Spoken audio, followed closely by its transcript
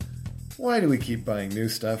Why do we keep buying new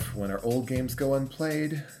stuff when our old games go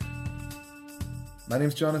unplayed? My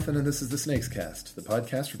name's Jonathan, and this is the Snakes Cast, the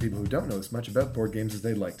podcast for people who don't know as much about board games as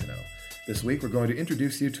they'd like to know. This week, we're going to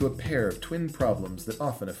introduce you to a pair of twin problems that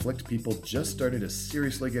often afflict people just starting to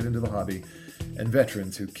seriously get into the hobby, and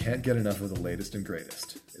veterans who can't get enough of the latest and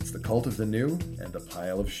greatest. It's the cult of the new and a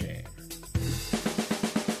pile of shame.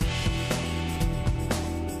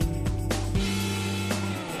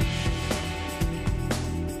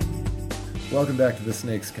 Welcome back to the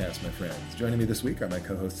Snakes Cast, my friends. Joining me this week are my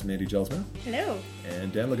co-hosts Mandy Gelsma. Hello.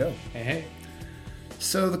 And Dan Legault. Hey, hey.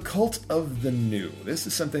 So the cult of the new. This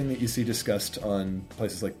is something that you see discussed on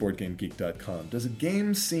places like BoardGameGeek.com. Does a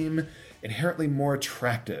game seem inherently more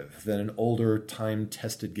attractive than an older,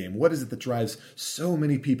 time-tested game? What is it that drives so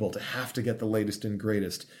many people to have to get the latest and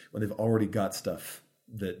greatest when they've already got stuff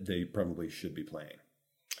that they probably should be playing?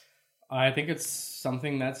 I think it's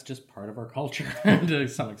something that's just part of our culture to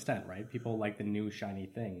some extent, right? People like the new shiny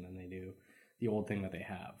thing than they do the old thing that they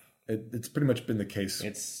have. It's pretty much been the case.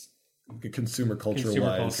 It's consumer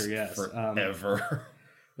culture-wise yes. Forever.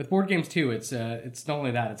 With board games too, it's not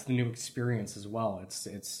only that, it's the new experience as well.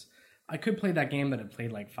 It's I could play that game that I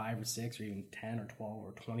played like 5 or 6 or even 10 or 12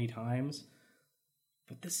 or 20 times,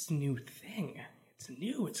 but this new thing, it's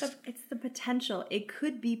new. It's the potential. It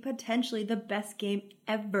could be potentially the best game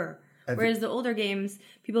ever. Whereas the older games,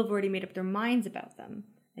 people have already made up their minds about them.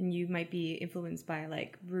 And you might be influenced by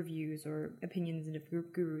like reviews or opinions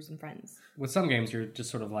of gurus and friends. With some games, you're just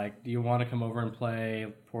sort of like, do you want to come over and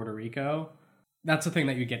play Puerto Rico? That's the thing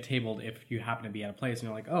that you get tabled if you happen to be at a place and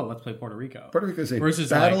you're like, oh, let's play Puerto Rico. Puerto Rico is a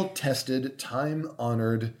battle-tested,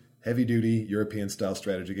 time-honored, heavy-duty European-style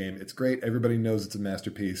strategy game. It's great. Everybody knows it's a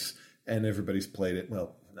masterpiece, and everybody's played it.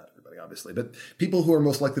 Well, not everybody, obviously, but people who are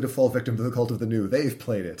most likely to fall victim to the cult of the new, they've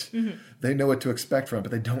played it. Mm-hmm. They know what to expect from it,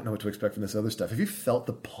 but they don't know what to expect from this other stuff. Have you felt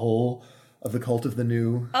the pull of the cult of the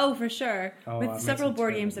new? Oh, for sure. With several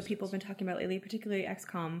board games that people have been talking about lately, particularly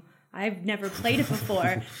XCOM. I've never played it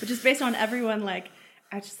before, but just based on everyone,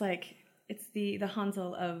 it's the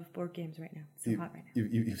Hansel of board games right now. It's so hot right now.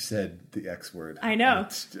 You've said the X word. I know.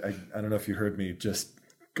 I don't know if you heard me just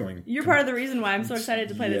going... You're part of the reason why I'm so excited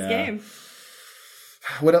to play this game.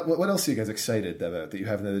 What else are you guys excited about that you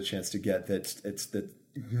haven't had a chance to get that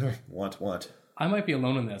want? I might be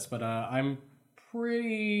alone in this, but I'm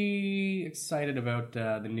pretty excited about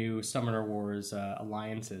the new Summoner Wars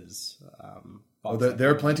Alliances. There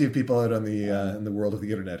are plenty of people out on the in the world of the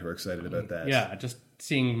internet who are excited about that. Yeah, just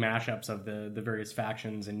seeing mashups of the various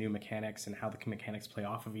factions and new mechanics and how the mechanics play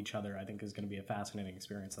off of each other, I think is going to be a fascinating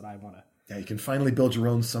experience that I want to... Yeah, you can finally build your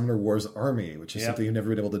own Summoner Wars army, which is something you've never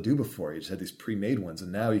been able to do before. You just had these pre-made ones, and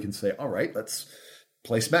now you can say, all right, let's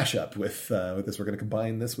play Smash Up with this. We're going to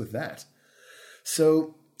combine this with that.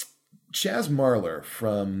 So Chaz Marler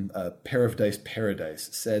from Pair of Dice Paradise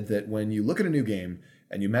said that when you look at a new game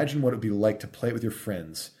and you imagine what it would be like to play it with your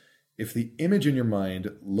friends, if the image in your mind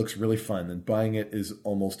looks really fun, then buying it is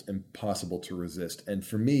almost impossible to resist. And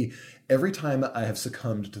for me, every time I have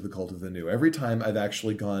succumbed to the cult of the new, every time I've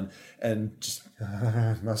actually gone and just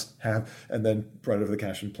must have, and then brought over the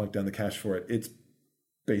cash and plunked down the cash for it, it's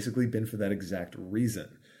basically been for that exact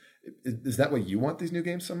reason. Is that why you want these new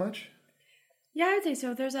games so much? Yeah, I would say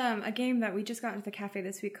so. There's a game that we just got into the cafe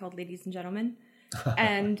this week called Ladies and Gentlemen.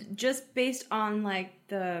 And just based on like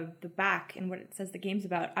the back and what it says the game's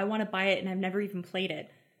about, I want to buy it, and I've never even played it.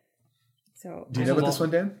 So do you know about this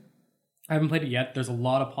one, Dan? I haven't played it yet. There's a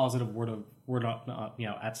lot of positive word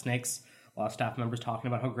at Snakes. A lot of staff members talking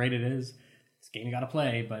about how great it is. It's a game you got to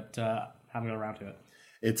play, but haven't got around to it.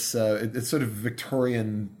 It's sort of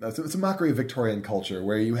Victorian. It's a mockery of Victorian culture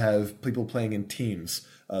where you have people playing in teams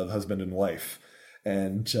of husband and wife.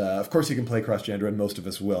 And, of course, you can play cross-gender, and most of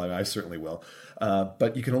us will. I mean, I certainly will.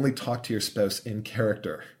 But you can only talk to your spouse in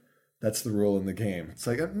character. That's the rule in the game. It's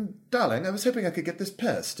like, darling, I was hoping I could get this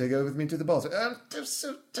purse to go with me to the ball. I'm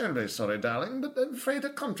so terribly sorry, darling, but I'm afraid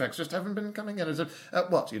the contracts just haven't been coming in.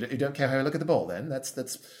 What, you don't care how I look at the ball, then? That's...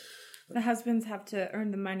 The husbands have to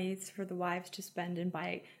earn the monies for the wives to spend and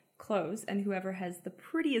buy clothes, and whoever has the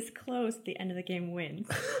prettiest clothes at the end of the game wins.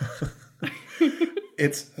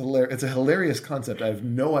 It's a hilarious concept. I have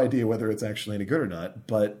no idea whether it's actually any good or not,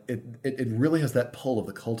 but it really has that pull of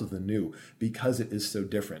the cult of the new because it is so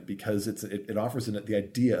different, because it offers the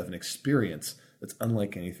idea of an experience that's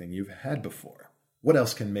unlike anything you've had before. What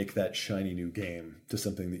else can make that shiny new game to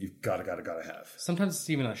something that you've gotta have? Sometimes it's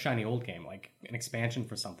even a shiny old game, like an expansion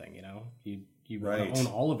for something, you know? You want to own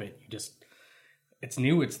all of it. It's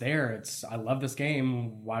new, it's there, I love this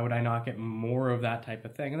game, why would I not get more of that type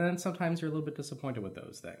of thing? And then sometimes you're a little bit disappointed with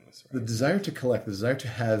those things. Right? The desire to collect, the desire to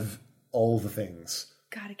have all the things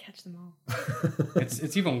Gotta catch them all.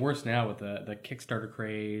 It's even worse now with the Kickstarter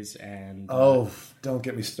craze and don't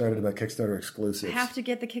get me started about Kickstarter exclusives. I have to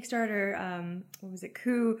get the Kickstarter, what was it,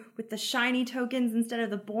 coup with the shiny tokens instead of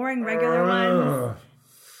the boring regular ones,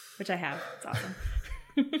 which I have. It's awesome.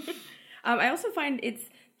 I also find it's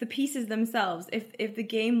the pieces themselves. If the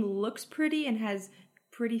game looks pretty and has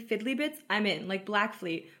pretty fiddly bits, I'm in. Like Black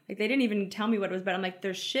Fleet. Like, they didn't even tell me what it was about. I'm like,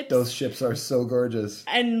 there's ships. Those ships are so gorgeous.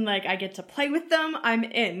 And, like, I get to play with them. I'm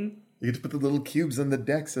in. You get to put the little cubes on the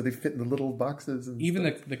deck so they fit in the little boxes. And even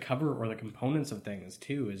the cover or the components of things,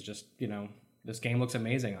 too, is just, this game looks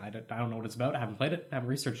amazing. I don't know what it's about. I haven't played it. I haven't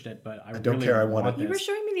researched it, but I don't really care. I want it. You were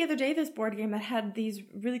showing me the other day this board game that had these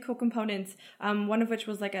really cool components, one of which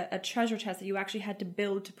was like a treasure chest that you actually had to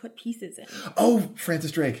build to put pieces in. Oh,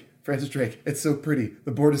 Francis Drake. It's so pretty.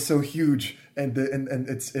 The board is so huge, and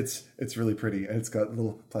it's really pretty, and it's got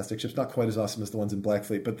little plastic ships. Not quite as awesome as the ones in Black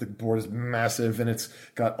Fleet, but the board is massive, and it's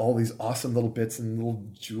got all these awesome little bits and little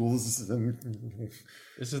jewels. And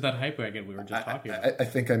this is that hype wagon we were just talking about. I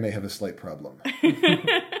think I may have a slight problem.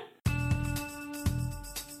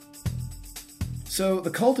 So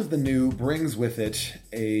the cult of the new brings with it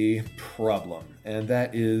a problem, and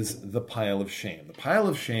that is the pile of shame. The pile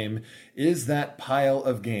of shame is that pile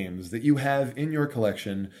of games that you have in your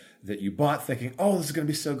collection that you bought thinking, oh, this is going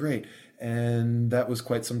to be so great. And that was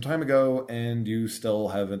quite some time ago, and you still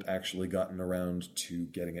haven't actually gotten around to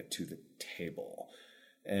getting it to the table.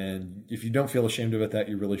 And if you don't feel ashamed about that,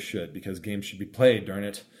 you really should, because games should be played, darn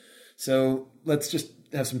it. So let's just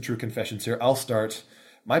have some true confessions here. I'll start.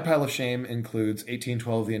 My pile of shame includes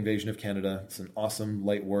 1812, The Invasion of Canada. It's an awesome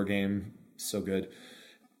light war game. So good.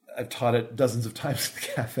 I've taught it dozens of times at the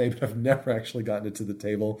cafe, but I've never actually gotten it to the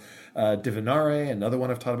table. Divinare, another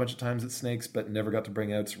one I've taught a bunch of times at Snakes, but never got to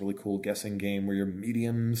bring out. It's a really cool guessing game where you're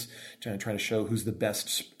mediums, trying to show who's the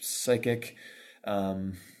best psychic.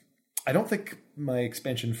 I don't think my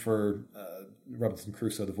expansion for Robinson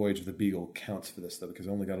Crusoe, The Voyage of the Beagle, counts for this, though, because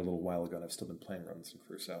I only got it a little while ago, and I've still been playing Robinson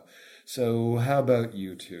Crusoe. So how about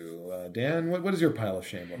you two? Dan, what does your pile of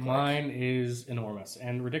shame look like? Mine is enormous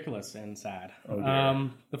and ridiculous and sad. Oh,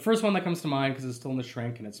 dear. The first one that comes to mind, because it's still in the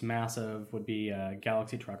shrink and it's massive, would be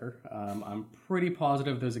Galaxy Trucker. I'm pretty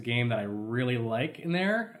positive there's a game that I really like in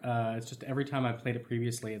there. It's just every time I've played it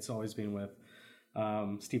previously, it's always been with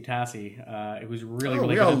Steve Tassie. It was really good.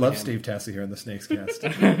 We all love Steve Tassie here in the Snakes Cast.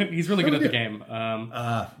 He's really good at the game.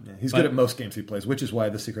 He's good at most games he plays, which is why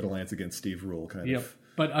the Secret Alliance against Steve rule kind of.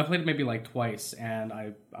 But I played it maybe like twice, and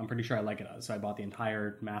I'm pretty sure I like it. So I bought the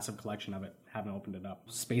entire massive collection of it. Haven't opened it up.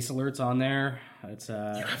 Space Alert's on there. It's You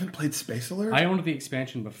haven't played Space Alert? I owned the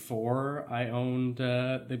expansion before I owned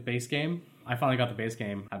the base game. I finally got the base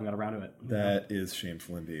game. Haven't got around to it. That is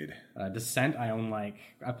shameful indeed. Descent,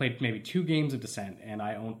 I played maybe 2 games of Descent, and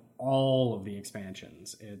I own all of the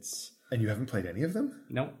expansions. And you haven't played any of them?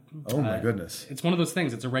 Nope. Oh my goodness. It's one of those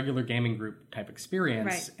things. It's a regular gaming group type experience.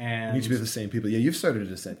 Right. And You need to be the same people. Yeah, you've started a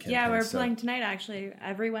Descent campaign. Yeah, we're playing tonight, actually.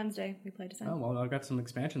 Every Wednesday we play Descent. Oh, well, I've got some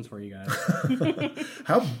expansions for you guys.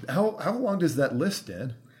 How long does that list,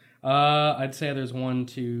 Dan? I'd say there's 1,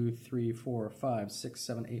 2, 3, 4, 5, 6,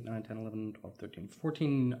 7, 8, 9, 10, 11, 12, 13,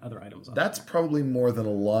 14 other items on That's probably more than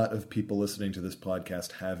a lot of people listening to this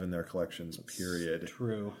podcast have in their collections, period.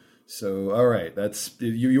 True. So, all right, that's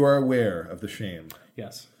you are aware of the shame.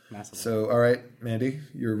 Yes, massively. So, all right, Mandy,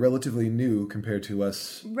 you're relatively new compared to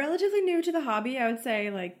us. Relatively new to the hobby, I would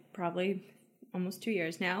say, like, probably almost 2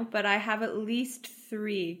 years now, but I have at least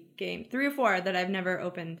 3 or 4 that I've never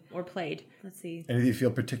opened or played. Let's see. Anything you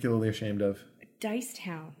feel particularly ashamed of? Dice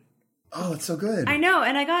Town. Oh, it's so good. I know,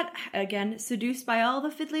 and I got, again, seduced by all the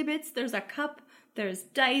fiddly bits. There's a cup, there's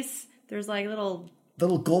dice, there's like little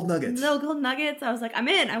gold nuggets. Little gold nuggets. I was like, I'm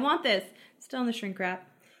in, I want this. Still in the shrink wrap.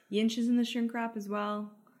 Yinch is in the shrink wrap as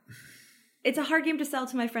well. It's a hard game to sell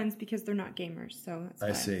to my friends because they're not gamers, so that's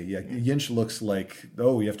I see. Yeah, Yinch looks like,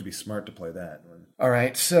 you have to be smart to play that. All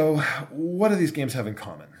right, so what do these games have in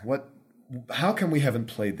common? How come we haven't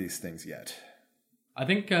played these things yet? I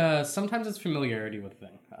think sometimes it's familiarity with the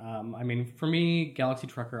thing. I mean, for me, Galaxy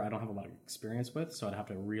Trucker, I don't have a lot of experience with, so I'd have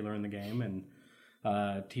to relearn the game and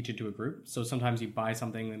teach it to a group. So sometimes you buy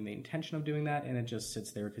something in the intention of doing that, and it just sits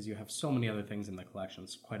there because you have so many other things in the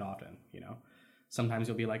collections quite often, Sometimes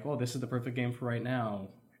you'll be like, oh, this is the perfect game for right now.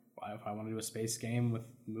 If I want to do a space game with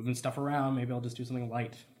moving stuff around, maybe I'll just do something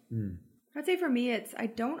light. I'd say for me, I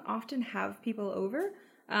don't often have people over.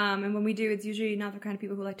 And when we do, it's usually not the kind of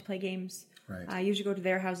people who like to play games. Right. I usually go to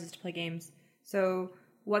their houses to play games. So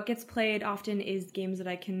what gets played often is games that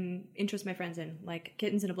I can interest my friends in, like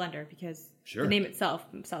Kittens in a Blender, because Sure. the name itself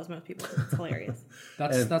sells most people. It's hilarious.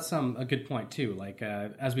 That's a good point too. Like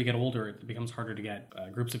as we get older, it becomes harder to get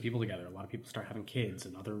groups of people together. A lot of people start having kids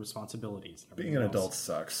and other responsibilities. And Being an adult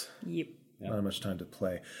sucks. Yep. Not much time to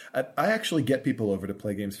play. I actually get people over to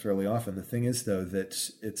play games fairly often. The thing is, though, that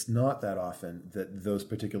it's not that often that those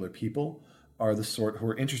particular people are the sort who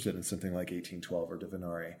are interested in something like 1812 or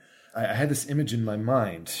Divinare. I had this image in my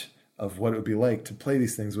mind of what it would be like to play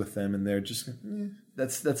these things with them, and they're just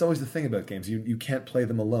that's always the thing about games. You can't play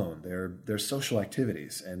them alone. They're social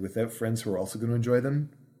activities, and without friends who are also going to enjoy them,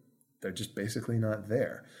 they're just basically not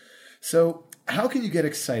there. So how can you get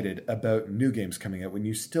excited about new games coming out when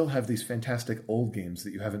you still have these fantastic old games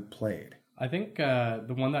that you haven't played? I think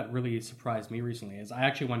the one that really surprised me recently is I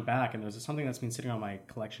actually went back and there's something that's been sitting on my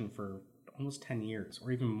collection for almost 10 years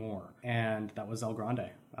or even more, and that was El Grande.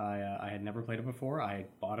 I had never played it before. I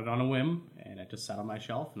bought it on a whim, and it just sat on my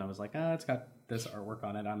shelf, and I was like, it's got this artwork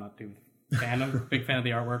on it. I'm not too big fan of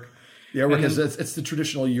the artwork. The artwork it's the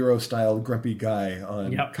traditional Euro-style grumpy guy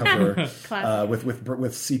on cover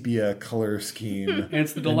with sepia color scheme. And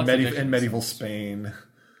it's the deluxe edition. In medieval Spain.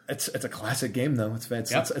 It's a classic game, though.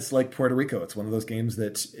 It's like Puerto Rico. It's one of those games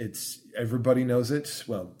that everybody knows it.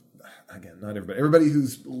 Well, again, not everybody. Everybody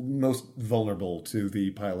who's most vulnerable to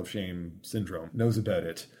the pile of shame syndrome knows about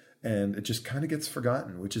it. And it just kind of gets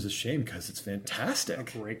forgotten, which is a shame because it's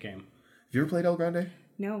fantastic. A great game. Have you ever played El Grande?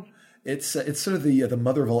 No. It's sort of the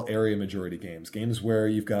mother of all area majority games where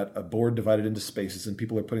you've got a board divided into spaces and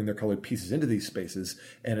people are putting their colored pieces into these spaces,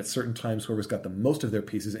 and at certain times whoever's got the most of their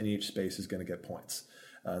pieces in each space is going to get points.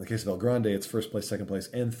 In the case of El Grande, it's first place, second place,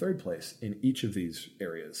 and third place in each of these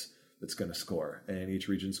areas that's going to score, and each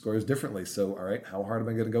region scores differently. So, all right, how hard am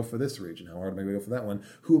I going to go for this region? How hard am I going to go for that one?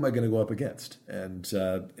 Who am I going to go up against? And,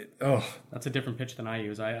 that's a different pitch than I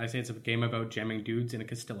use. I say it's a game about jamming dudes in a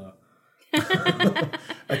Castillo.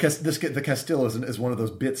 I guess the Castillo is one of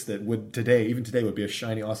those bits that even today would be a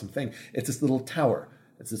shiny, awesome thing. It's this little tower.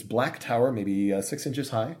 It's this black tower, maybe 6 inches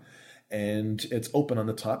high, and it's open on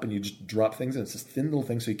the top, and you just drop things in. It's this thin little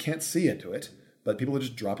thing, so you can't see into it. But people are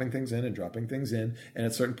just dropping things in, and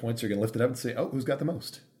at certain points you're going to lift it up and say, oh, who's got the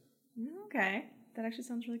most? Okay. That actually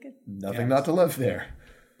sounds really good. Nothing not to love there.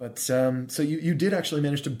 But so you did actually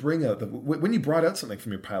manage to bring out, when you brought out something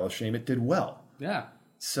from your pile of shame, it did well. Yeah.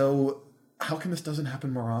 So how come this doesn't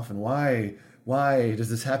happen more often? Why does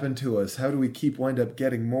this happen to us? How do we wind up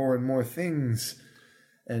getting more and more things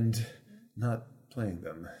and not playing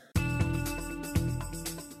them?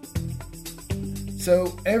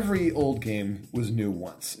 So every old game was new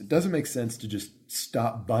once. It doesn't make sense to just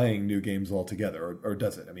stop buying new games altogether, or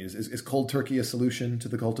does it? I mean, is cold turkey a solution to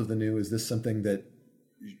the cult of the new? Is this something that...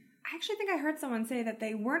 I actually think I heard someone say that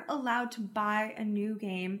they weren't allowed to buy a new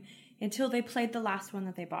game until they played the last one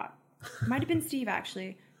that they bought. It might have been Steve,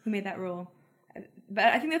 actually, who made that rule. But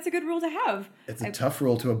I think that's a good rule to have. It's a tough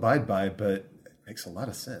rule to abide by, but... makes a lot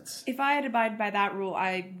of sense. If I had abided by that rule,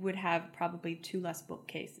 I would have probably 2 less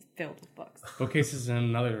bookcases filled with books. Bookcases,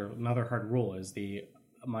 another hard rule is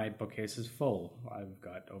my bookcase is full. I've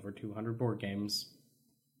got over 200 board games.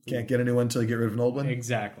 Can't get a new one until you get rid of an old one?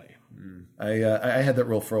 Exactly. I had that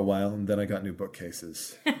rule for a while, and then I got new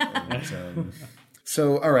bookcases.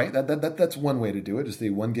 So, all right, that's one way to do it, is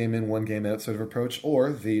the one game in, one game out sort of approach,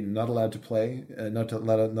 or the not allowed to play, not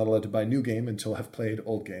allowed to buy new game until I've played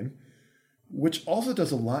old game. Which also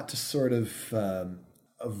does a lot to sort of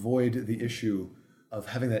avoid the issue of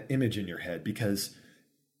having that image in your head, because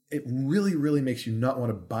it really, really makes you not want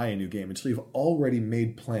to buy a new game until you've already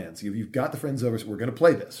made plans. You've got the friends over, so we're going to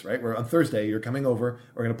play this, right? We're on Thursday, you're coming over,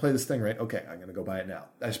 we're going to play this thing, right? Okay, I'm going to go buy it now.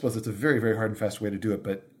 I suppose it's a very, very hard and fast way to do it,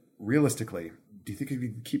 but realistically, do you think you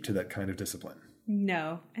can keep to that kind of discipline?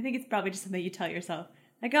 No. I think it's probably just something you tell yourself.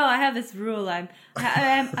 Like, I have this rule. I'm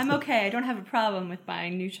okay. I don't have a problem with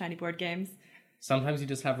buying new shiny board games. Sometimes you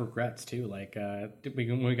just have regrets, too. Like,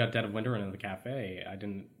 when we got Dead of Winter into the cafe, I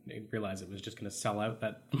didn't realize it was just going to sell out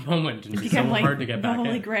that moment and be so hard to get back in. The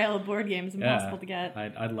holy grail of board games, impossible to get.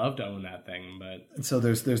 I'd love to own that thing, but... And so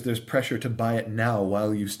there's pressure to buy it now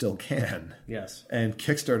while you still can. Yes. And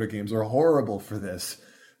Kickstarter games are horrible for this,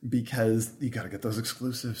 because you got to get those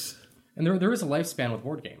exclusives. And there is a lifespan with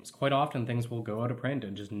board games. Quite often things will go out of print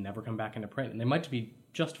and just never come back into print. And they might be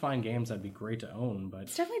just fine games that'd be great to own, but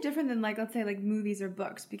it's definitely different than like, let's say like movies or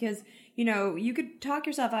books, because, you know, you could talk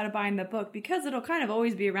yourself out of buying the book because it'll kind of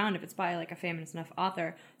always be around if it's by like a famous enough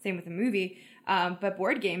author. Same with a movie. But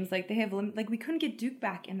board games, like they have, like we couldn't get Duke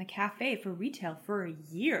back in the cafe for retail for a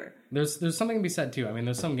year. There's something to be said too. I mean,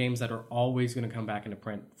 there's some games that are always going to come back into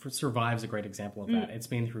print. Survive's a great example of that. It's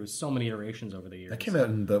been through so many iterations over the years. That came out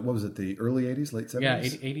in the, what was it, the early 80s, late 70s? Yeah,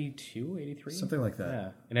 82, 83? Something like that. Yeah,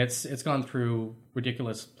 and it's gone through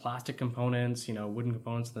ridiculous plastic components, you know, wooden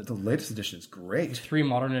components. The latest edition is great. 3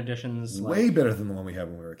 modern editions. Way better than the one we had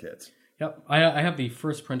when we were kids. Yep, I have the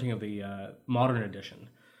first printing of the modern edition,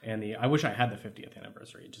 and I wish I had the 50th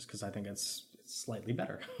anniversary, just because I think it's slightly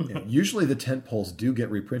better. Yeah, usually the tent poles do get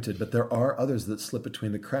reprinted, but there are others that slip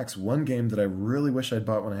between the cracks. One game that I really wish I'd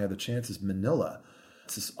bought when I had the chance is Manila.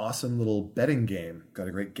 It's this awesome little betting game. Got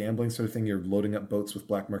a great gambling sort of thing. You're loading up boats with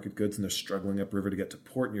black market goods, and they're struggling upriver to get to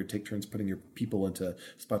port, and you take turns putting your people into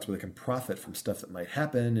spots where they can profit from stuff that might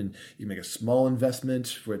happen, and you make a small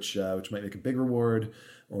investment, which might make a big reward,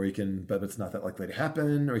 or you can, but it's not that likely to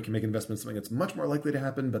happen, or you can make an investment in something that's much more likely to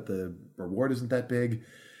happen, but the reward isn't that big.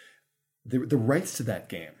 The rights to that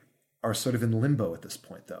game are sort of in limbo at this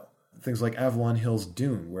point, though. Things like Avalon Hill's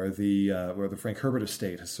Dune, where the Frank Herbert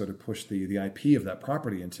estate has sort of pushed the IP of that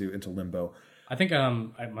property into limbo. I think I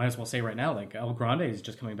might as well say right now, like El Grande is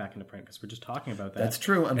just coming back into print because we're just talking about that. That's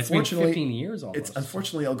true. Unfortunately, it's been 15 years almost.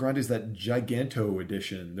 Unfortunately, El Grande is that Giganto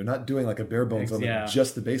edition. They're not doing like a bare bones on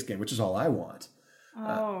just the base game, which is all I want.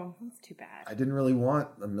 Oh, that's too bad. I didn't really want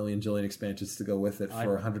a million jillion expansions to go with it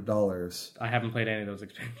for $100. I haven't played any of those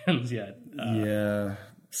expansions yet. Yeah.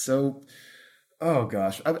 So, oh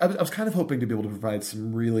gosh. I was kind of hoping to be able to provide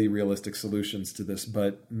some really realistic solutions to this,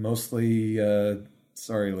 but mostly,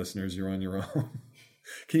 sorry listeners, you're on your own.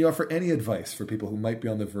 Can you offer any advice for people who might be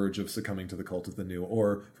on the verge of succumbing to the cult of the new,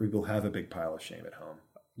 or for people who have a big pile of shame at home?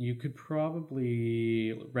 You could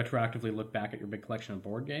probably retroactively look back at your big collection of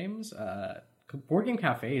board games. Board game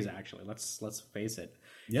cafes, actually. Let's face it.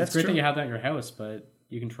 Yeah, it's great that you have that in your house, but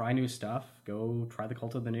you can try new stuff. Go try the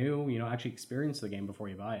cult of the new. You know, actually experience the game before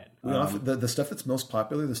you buy it. The stuff that's most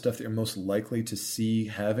popular, the stuff that you're most likely to see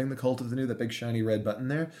having the cult of the new, that big shiny red button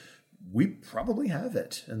there, we probably have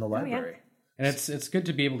it in the library. Yeah. And it's good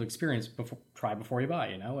to be able to experience try before you buy.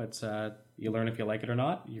 You know, it's you learn if you like it or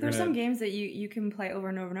not. There's some games that you can play over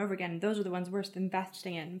and over and over again. Those are the ones worth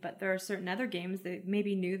investing in. But there are certain other games that may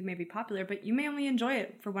be new, that may be popular, but you may only enjoy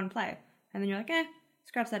it for one play, and then you're like,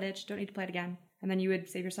 scratch that itch. Don't need to play it again. And then you would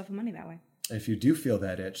save yourself some money that way. If you do feel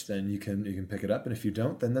that itch, then you can pick it up, and if you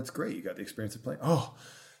don't, then that's great. You got the experience of playing. Oh,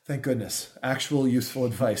 thank goodness! Actual useful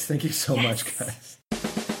advice. Thank you so much, guys.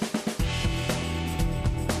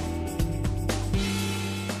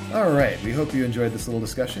 All right, we hope you enjoyed this little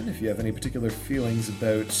discussion. If you have any particular feelings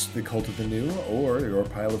about the cult of the new or your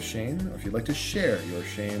pile of shame, or if you'd like to share your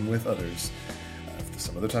shame with others, if there's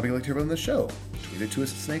some other topic you'd like to hear about on the show, tweet it to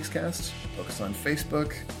us at SnakesCast, poke us on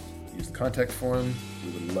Facebook, use the contact form.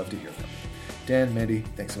 We would love to hear from you. Dan, Mandy,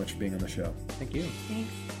 thanks so much for being on the show. Thank you.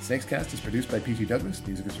 Thanks. SnakesCast is produced by P.T. Douglas.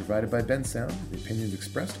 Music is provided by Ben Sound. The opinions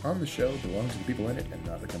expressed on the show belong to the people in it and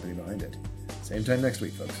not the company behind it. Same time next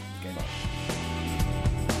week, folks. Game on.